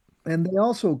 Right. And they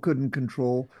also couldn't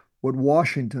control what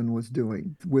Washington was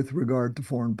doing with regard to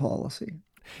foreign policy.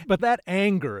 But that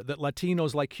anger that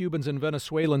Latinos like Cubans and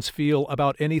Venezuelans feel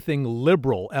about anything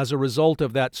liberal as a result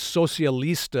of that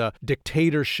socialista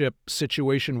dictatorship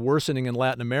situation worsening in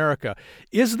Latin America,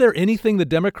 is there anything the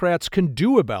Democrats can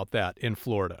do about that in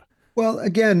Florida? Well,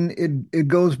 again, it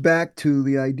goes back to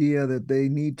the idea that they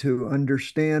need to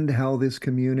understand how this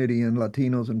community and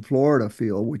Latinos in Florida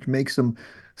feel, which makes them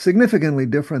significantly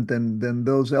different than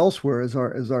those elsewhere, as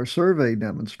our survey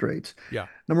demonstrates. Yeah.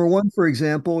 Number one, for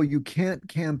example, you can't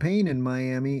campaign in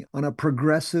Miami on a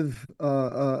progressive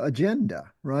agenda,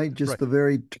 right? Just the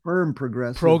very term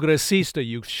progressive. Progresista,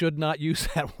 you should not use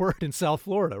that word in South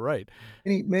Florida, right?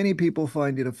 Many people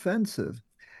find it offensive.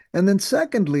 And then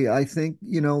secondly, I think,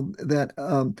 that,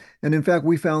 and in fact,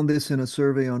 we found this in a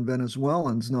survey on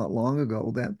Venezuelans not long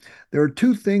ago, that there are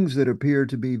two things that appear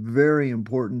to be very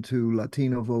important to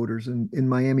Latino voters in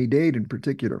Miami-Dade in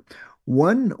particular.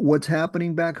 One, what's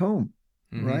happening back home,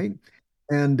 right?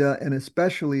 And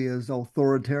especially as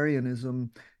authoritarianism,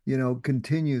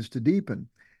 continues to deepen.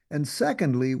 And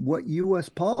secondly, what U.S.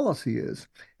 policy is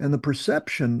and the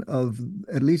perception of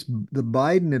at least the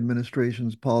Biden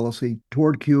administration's policy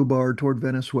toward Cuba or toward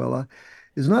Venezuela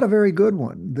is not a very good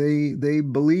one. They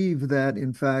believe that,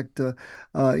 in fact,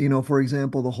 for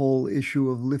example, the whole issue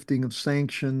of lifting of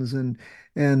sanctions and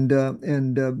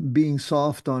being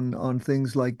soft on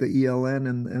things like the ELN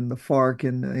and the FARC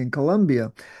in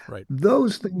Colombia, Right.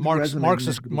 those things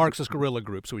resonate Marxist guerrilla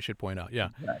groups, we should point out. Yeah.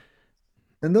 negatively.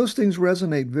 And those things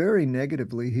resonate very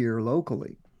negatively here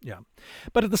locally. Yeah.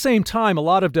 But at the same time, a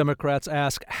lot of Democrats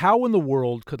ask, how in the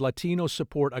world could Latinos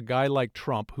support a guy like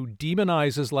Trump who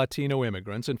demonizes Latino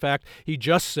immigrants? In fact, he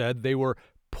just said they were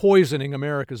poisoning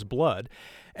America's blood,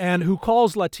 and who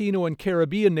calls Latino and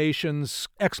Caribbean nations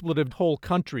expletive whole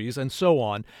countries and so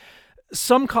on.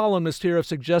 Some columnists here have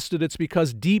suggested it's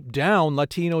because deep down,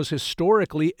 Latinos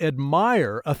historically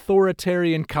admire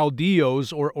authoritarian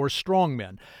caudillos or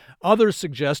strongmen. Others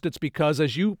suggest it's because,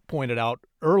 as you pointed out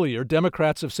earlier,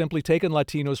 Democrats have simply taken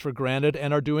Latinos for granted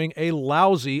and are doing a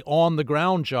lousy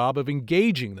on-the-ground job of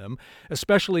engaging them,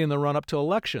 especially in the run-up to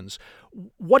elections.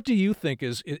 What do you think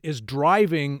is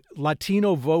driving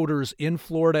Latino voters in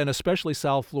Florida and especially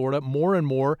South Florida more and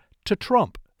more to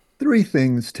Trump? Three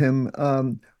things, Tim.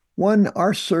 One,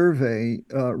 our survey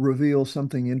reveals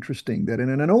something interesting, that in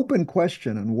an open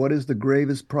question on what is the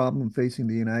gravest problem facing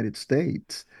the United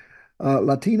States,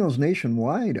 Latinos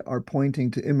nationwide are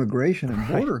pointing to immigration and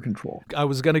border control. I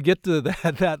was going to get to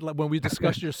that when we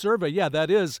discussed your survey. Yeah, that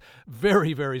is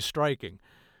very, very striking.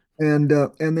 And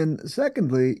then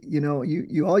secondly,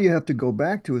 you all you have to go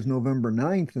back to is November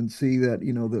 9th and see that,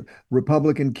 the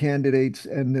Republican candidates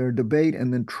and their debate,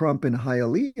 and then Trump and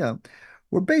Hialeah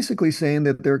were basically saying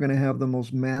that they're going to have the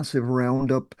most massive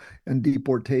roundup and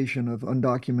deportation of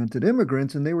undocumented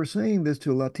immigrants. And they were saying this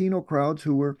to Latino crowds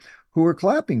who were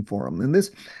clapping for them. And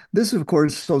this, of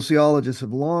course, sociologists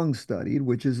have long studied,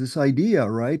 which is this idea,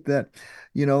 right, that,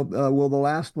 will the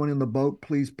last one in the boat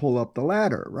please pull up the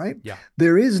ladder, right? Yeah.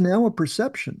 There is now a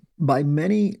perception by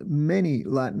many, many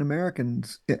Latin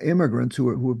Americans, immigrants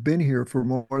who have been here for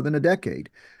more than a decade,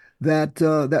 that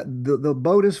the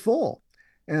boat is full,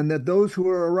 and that those who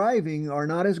are arriving are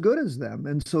not as good as them.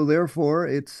 And so therefore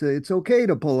it's okay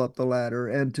to pull up the ladder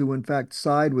and to in fact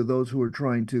side with those who are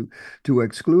trying to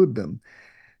exclude them.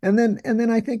 And then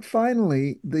I think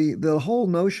finally the whole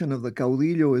notion of the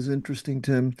caudillo is interesting,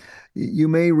 Tim. You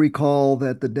may recall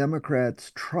that the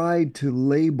Democrats tried to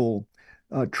label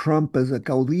Trump as a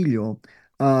caudillo,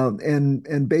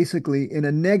 and basically in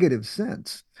a negative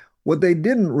sense. What they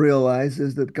didn't realize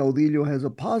is that caudillo has a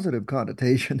positive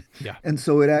connotation. Yeah. And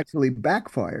so it actually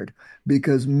backfired,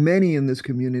 because many in this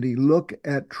community look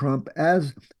at Trump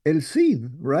as el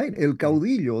Cid, right? El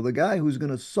caudillo, the guy who's going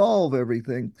to solve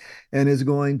everything and is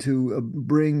going to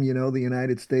bring, the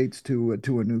United States to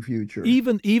a new future.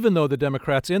 Even though the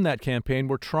Democrats in that campaign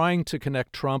were trying to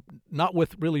connect Trump not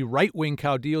with really right-wing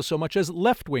caudillos so much as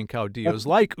left-wing caudillos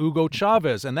like Hugo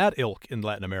Chavez and that ilk in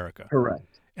Latin America. Correct.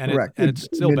 And Correct. It's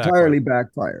still entirely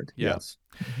backfired. Yeah. Yes.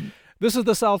 This is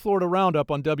the South Florida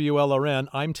Roundup on WLRN.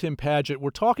 I'm Tim Padgett. We're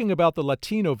talking about the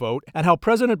Latino vote and how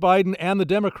President Biden and the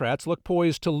Democrats look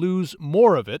poised to lose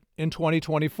more of it in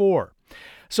 2024.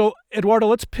 So, Eduardo,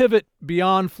 let's pivot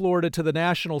beyond Florida to the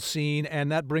national scene, and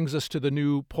that brings us to the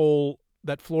new poll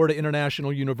that Florida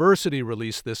International University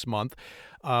released this month,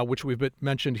 which we've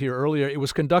mentioned here earlier. It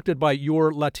was conducted by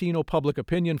your Latino Public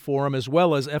Opinion Forum, as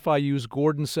well as FIU's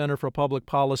Gordon Center for Public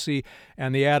Policy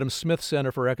and the Adam Smith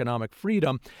Center for Economic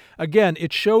Freedom. Again,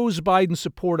 it shows Biden's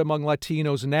support among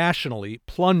Latinos nationally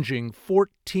plunging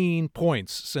 14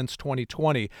 points since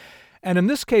 2020. And in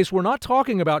this case, we're not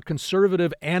talking about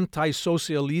conservative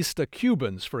anti-socialista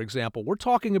Cubans, for example. We're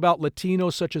talking about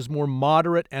Latinos such as more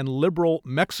moderate and liberal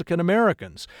Mexican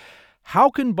Americans.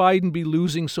 How can Biden be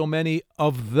losing so many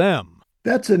of them?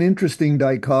 That's an interesting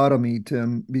dichotomy,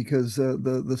 Tim, because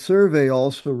the survey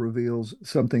also reveals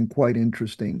something quite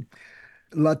interesting.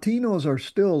 Latinos are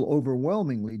still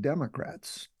overwhelmingly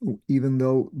Democrats, even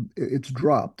though it's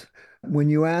dropped.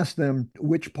 When you ask them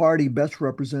which party best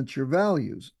represents your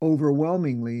values,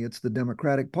 overwhelmingly it's the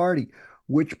Democratic Party.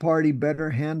 Which party better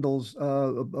handles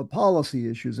policy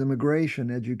issues,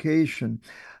 immigration, education,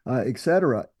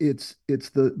 etc.? It's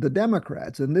the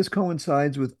Democrats, and this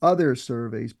coincides with other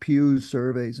surveys, Pew's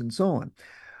surveys, and so on.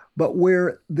 But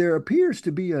where there appears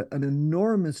to be an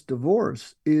enormous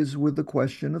divorce is with the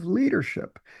question of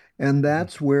leadership. And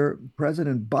that's where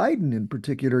President Biden in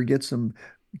particular gets some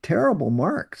terrible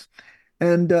marks.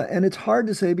 And it's hard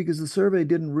to say because the survey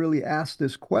didn't really ask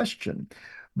this question.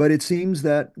 But it seems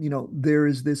that, there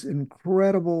is this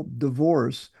incredible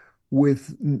divorce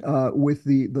with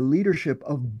the leadership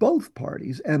of both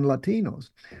parties and Latinos.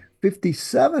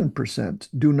 57%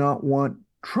 do not want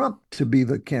Trump to be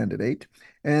the candidate.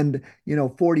 And,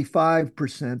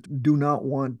 45% do not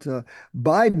want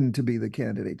Biden to be the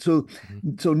candidate. So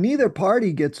neither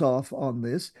party gets off on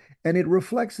this, and it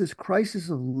reflects this crisis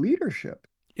of leadership.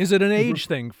 Is it an age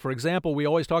thing? For example, we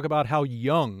always talk about how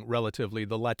young, relatively,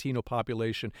 the Latino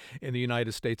population in the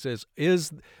United States is.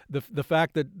 Is the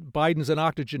fact that Biden's an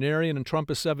octogenarian and Trump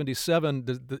is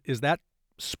 77, is that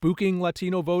spooking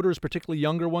Latino voters, particularly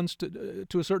younger ones,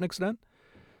 to a certain extent?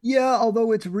 Yeah,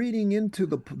 although it's reading into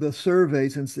the survey,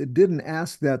 since it didn't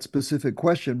ask that specific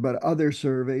question, but other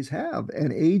surveys have,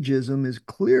 and ageism is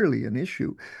clearly an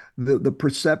issue. The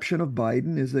perception of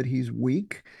Biden is that he's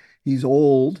weak, he's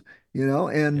old,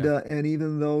 and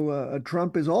even though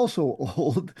Trump is also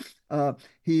old,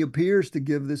 he appears to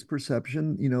give this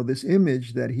perception, this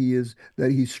image that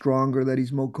he's stronger, that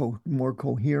he's more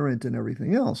coherent, and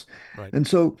everything else. Right. And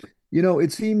so,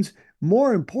 it seems.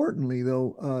 More importantly,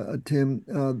 though, Tim,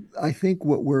 I think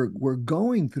what we're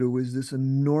going through is this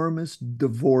enormous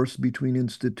divorce between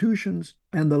institutions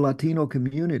and the Latino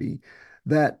community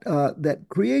that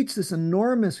creates this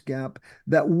enormous gap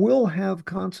that will have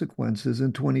consequences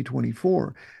in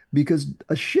 2024, because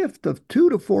a shift of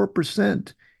 2 to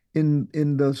 4%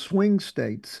 in the swing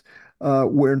states,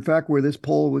 where this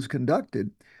poll was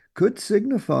conducted, could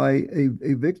signify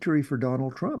a victory for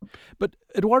Donald Trump. But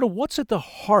Eduardo, what's at the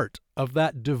heart of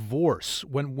that divorce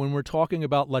when we're talking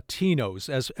about Latinos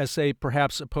as say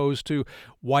perhaps opposed to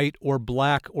white or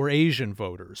black or Asian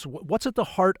voters? What's at the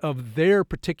heart of their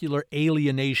particular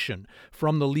alienation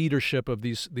from the leadership of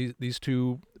these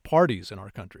two parties in our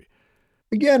country?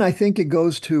 Again, I think it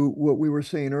goes to what we were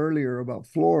saying earlier about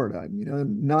Florida.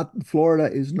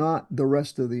 Florida is not the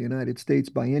rest of the United States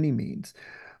by any means.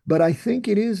 But I think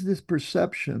it is this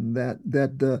perception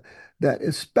that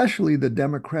especially the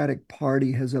Democratic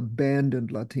Party has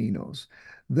abandoned Latinos,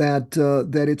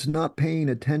 that it's not paying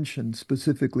attention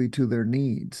specifically to their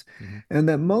needs, and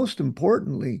that most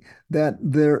importantly, that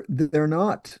they're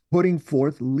not putting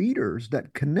forth leaders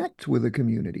that connect with the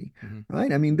community,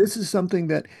 right? I mean, this is something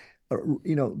that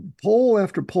poll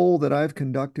after poll that I've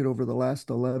conducted over the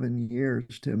last 11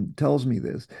 years, Tim, tells me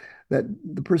this, that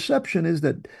the perception is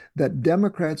that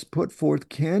Democrats put forth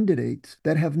candidates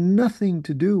that have nothing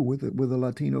to do with the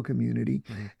Latino community.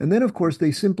 And then, of course,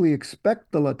 they simply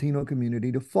expect the Latino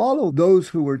community to follow those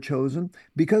who were chosen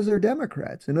because they're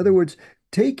Democrats. In other words,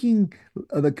 taking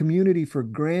the community for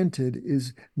granted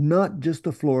is not just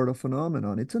a Florida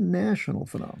phenomenon. It's a national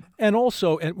phenomenon. And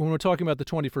also, and when we're talking about the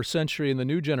 21st century and the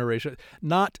new generation,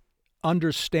 not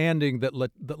understanding that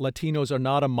Latinos are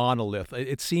not a monolith.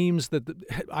 It seems that,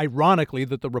 ironically,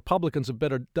 that the Republicans have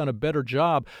done a better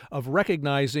job of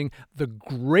recognizing the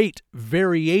great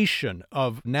variation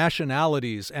of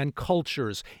nationalities and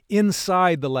cultures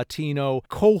inside the Latino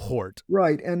cohort.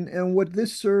 Right. And what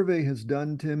this survey has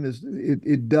done, Tim, is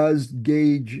it does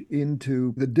gauge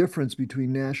into the difference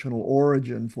between national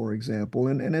origin, for example.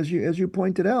 And as you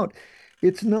pointed out,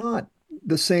 it's not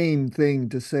the same thing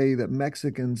to say that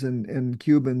Mexicans and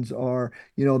Cubans are,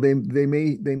 they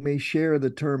may share the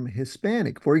term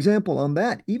Hispanic. For example,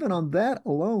 even on that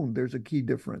alone, there's a key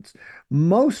difference.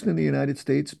 Most in the United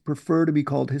States prefer to be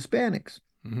called Hispanics.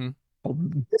 A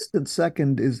distant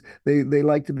second is they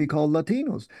like to be called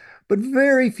Latinos, but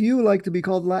very few like to be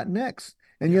called Latinx.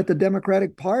 And yet the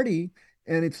Democratic Party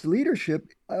and its leadership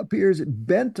appears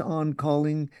bent on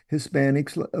calling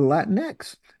Hispanics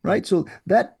Latinx, right? So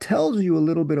that tells you a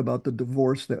little bit about the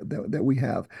divorce that we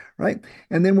have, right?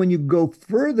 And then when you go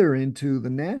further into the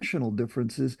national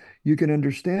differences, you can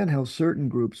understand how certain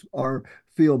groups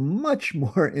feel much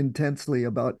more intensely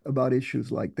about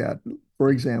issues like that. For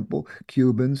example,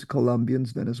 Cubans,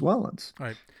 Colombians, Venezuelans.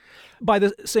 Right. By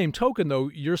the same token, though,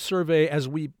 your survey, as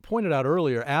we pointed out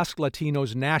earlier, asked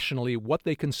Latinos nationally what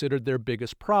they considered their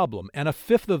biggest problem, and a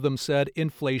fifth of them said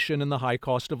inflation and the high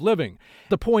cost of living.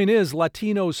 The point is,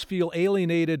 Latinos feel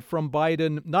alienated from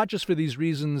Biden, not just for these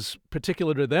reasons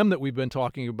particular to them that we've been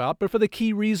talking about, but for the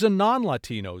key reason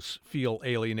non-Latinos feel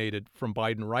alienated from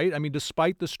Biden, right? I mean,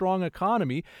 despite the strong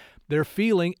economy, they're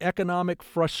feeling economic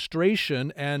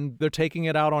frustration and they're taking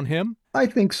it out on him? I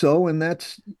think so, and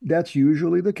that's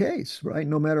usually the case, right?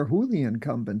 No matter who the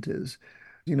incumbent is.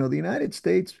 The United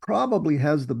States probably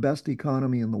has the best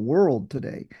economy in the world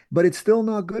today, but it's still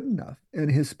not good enough.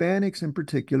 And Hispanics in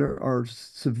particular are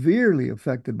severely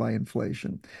affected by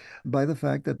inflation, by the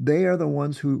fact that they are the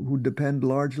ones who depend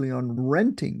largely on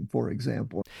renting, for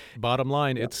example. Bottom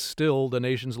line, It's still the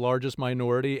nation's largest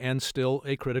minority and still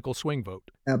a critical swing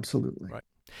vote. Absolutely. Right.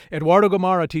 Eduardo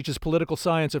Gamarra teaches political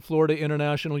science at Florida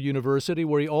International University,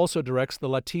 where he also directs the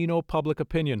Latino Public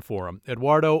Opinion Forum.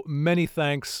 Eduardo, many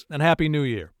thanks and Happy New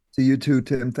Year. To you too,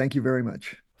 Tim. Thank you very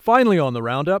much. Finally on the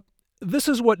Roundup, this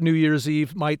is what New Year's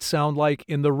Eve might sound like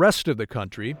in the rest of the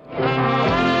country.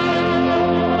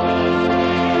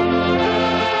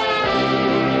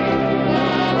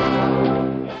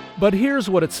 But here's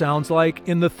what it sounds like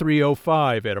in the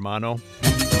 305, hermano.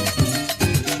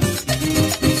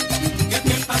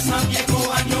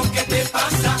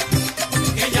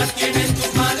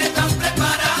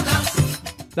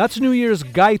 That's New Year's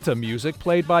gaita music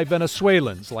played by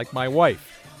Venezuelans like my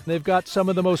wife. They've got some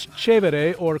of the most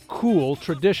chévere or cool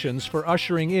traditions for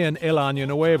ushering in El Año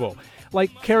Nuevo, like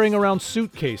carrying around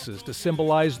suitcases to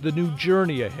symbolize the new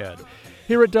journey ahead.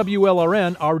 Here at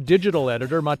WLRN, our digital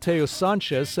editor, Mateo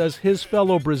Sanchez, says his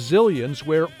fellow Brazilians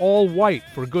wear all white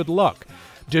for good luck.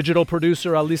 Digital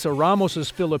producer Alisa Ramos'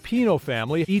 Filipino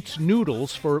family eats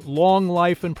noodles for long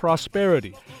life and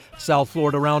prosperity. South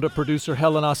Florida Roundup producer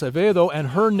Helen Acevedo and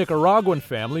her Nicaraguan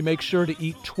family make sure to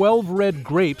eat 12 red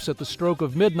grapes at the stroke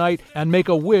of midnight and make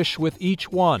a wish with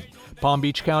each one. Palm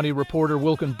Beach County reporter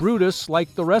Wilkin Brutus,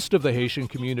 like the rest of the Haitian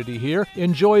community here,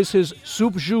 enjoys his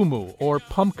soup jumu, or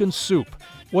pumpkin soup.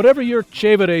 Whatever your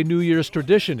chévere New Year's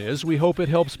tradition is, we hope it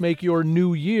helps make your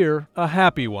new year a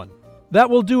happy one. That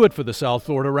will do it for the South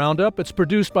Florida Roundup. It's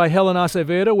produced by Helen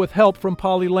Acevedo with help from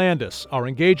Polly Landis. Our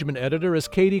engagement editor is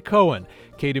Katie Cohen.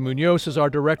 Katie Munoz is our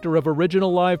director of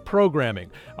original live programming.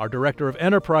 Our director of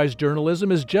enterprise journalism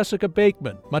is Jessica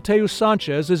Bakeman. Mateo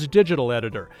Sanchez is digital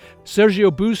editor. Sergio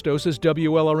Bustos is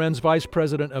WLRN's vice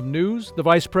president of news. The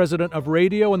vice president of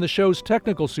radio and the show's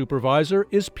technical supervisor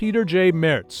is Peter J.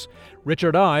 Mertz.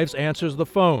 Richard Ives answers the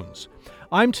phones.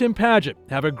 I'm Tim Padgett.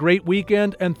 Have a great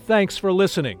weekend and thanks for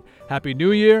listening. Happy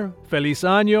New Year, Feliz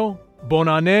Año, Bon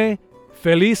Année,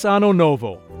 Feliz Ano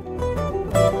Novo.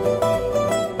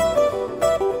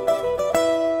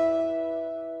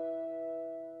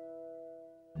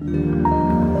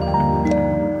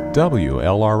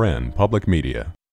 WLRN Public Media.